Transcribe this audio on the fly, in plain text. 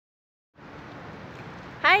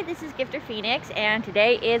Hi, this is Gifter Phoenix, and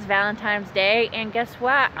today is Valentine's Day, and guess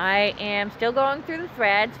what? I am still going through the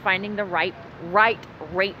threads, finding the right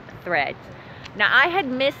rape threads. Now, I had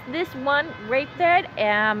missed this one rape thread.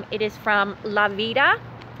 It is from Vida.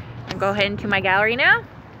 I'll go ahead into my gallery now.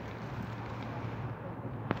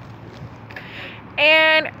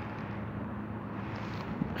 And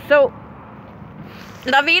so,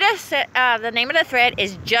 Vida said, the name of the thread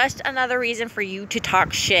is just another reason for you to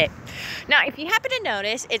talk shit. Now, if you happen to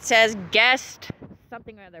notice, it says guest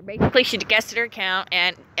something or other. Basically, she guested her account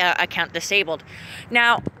and account disabled.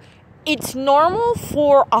 Now, it's normal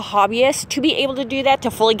for a hobbyist to be able to do that, to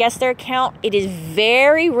fully guess their account. It is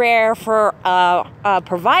very rare for a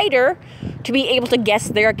provider to be able to guess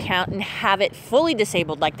their account and have it fully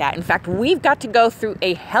disabled like that. In fact, we've got to go through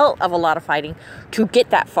a hell of a lot of fighting to get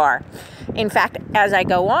that far. In fact, as I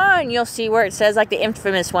go on, you'll see where it says, like the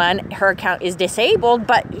infamous one, her account is disabled,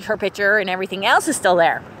 but her picture and everything else is still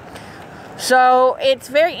there. So it's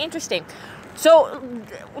very interesting. So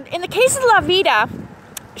in the case of Vida,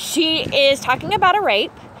 she is talking about a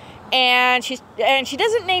rape, and she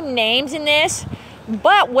doesn't name names in this.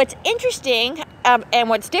 But what's interesting and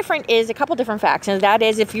what's different is a couple different facts, and that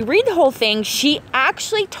is, if you read the whole thing, she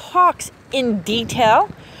actually talks in detail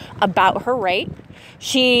about her rape.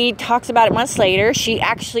 She talks about it months later. She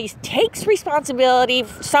actually takes responsibility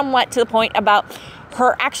somewhat to the point about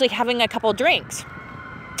her actually having a couple drinks.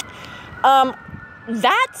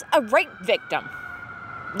 That's a rape victim.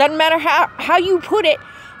 Doesn't matter how you put it,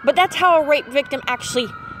 but that's how a rape victim actually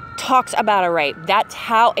talks about a rape. That's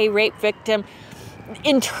how a rape victim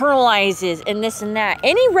internalizes and this and that.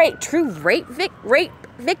 Any true rape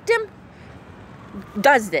victim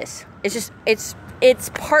does this. It's just it's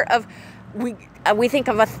part of we think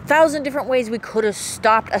of 1,000 different ways we could have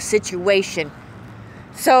stopped a situation.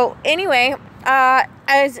 So anyway,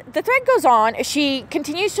 as the thread goes on, she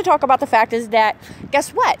continues to talk about the fact is that,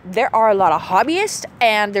 guess what? There are a lot of hobbyists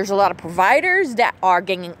and there's a lot of providers that are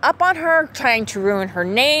ganging up on her, trying to ruin her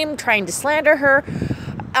name, trying to slander her,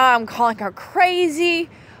 calling her crazy,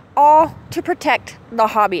 all to protect the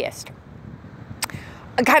hobbyist.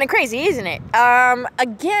 Kind of crazy, isn't it?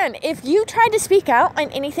 Again, if you try to speak out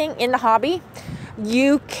on anything in the hobby,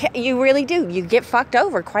 you really do. You get fucked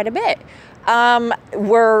over quite a bit.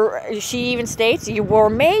 Where she even states, you were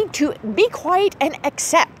made to be quiet and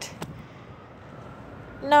accept.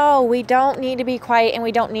 No, we don't need to be quiet and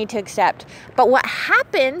we don't need to accept. But what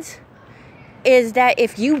happens is that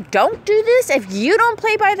if you don't do this, if you don't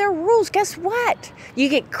play by their rules, guess what? You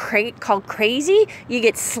get called crazy, you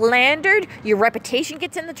get slandered, your reputation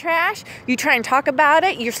gets in the trash, you try and talk about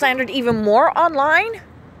it, you're slandered even more online.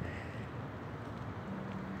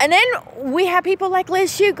 And then we have people like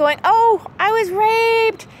Liz Shue going, oh, I was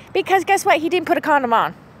raped because guess what? He didn't put a condom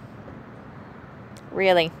on.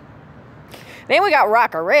 Really? Then we got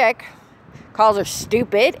Rocker Rick, calls her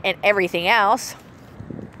stupid and everything else.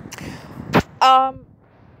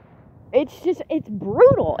 It's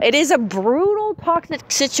brutal. It is a brutal,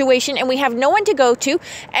 toxic situation, and we have no one to go to.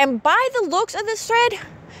 And by the looks of this thread,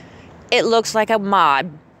 it looks like a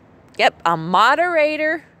mod. Yep, a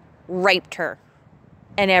moderator raped her.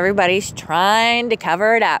 And everybody's trying to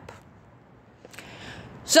cover it up.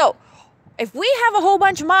 So, if we have a whole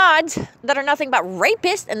bunch of mods that are nothing but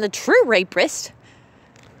rapists and the true rapist,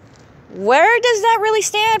 where does that really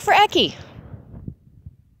stand for Eki?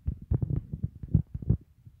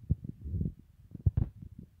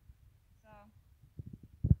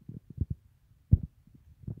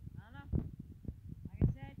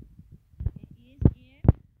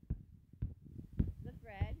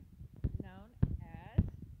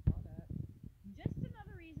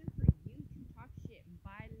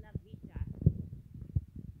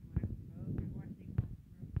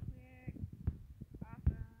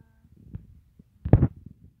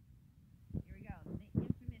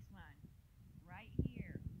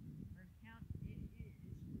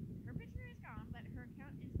 Her picture is gone, but her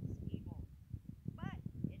account is disabled. But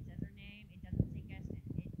it says her name, it doesn't say guested.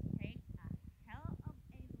 It takes a hell of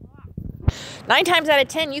a lot. 9 times out of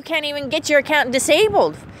 10, you can't even get your account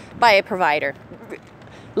disabled by a provider.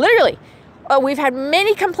 Literally. We've had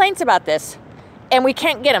many complaints about this, and we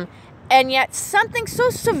can't get them. And yet something so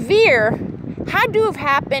severe had to have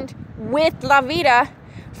happened with Vida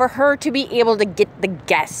for her to be able to get the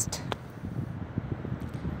guest.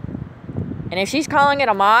 And if she's calling it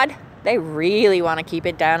a mod, they really want to keep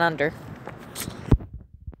it down under.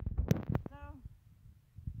 So,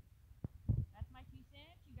 that's my 2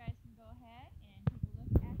 cents. You guys can go ahead and take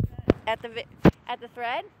a look at the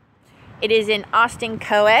thread. It is in Austin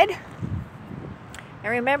coed. And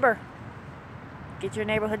remember, get your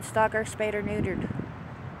neighborhood stalker spayed or neutered.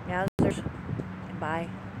 by.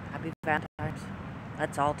 Happy Valentine's.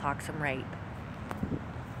 Let's all talk some rape.